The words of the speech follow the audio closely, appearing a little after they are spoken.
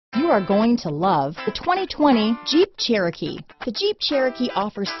are going to love the 2020 Jeep Cherokee. The Jeep Cherokee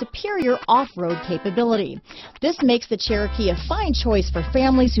offers superior off-road capability. This makes the Cherokee a fine choice for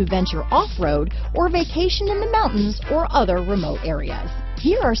families who venture off-road or vacation in the mountains or other remote areas.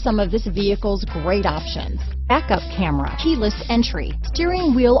 Here are some of this vehicle's great options: backup camera, keyless entry,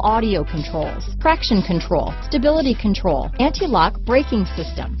 steering wheel audio controls, traction control, stability control, anti-lock braking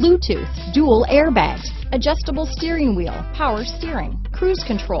system, Bluetooth, dual airbags, adjustable steering wheel, power steering, cruise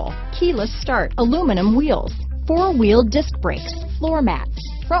control, keyless start, aluminum wheels, four-wheel disc brakes, floor mats,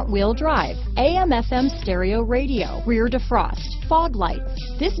 front-wheel drive, AM/FM stereo radio, rear defrost, fog lights.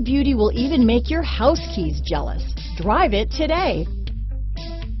 This beauty will even make your house keys jealous. Drive it today.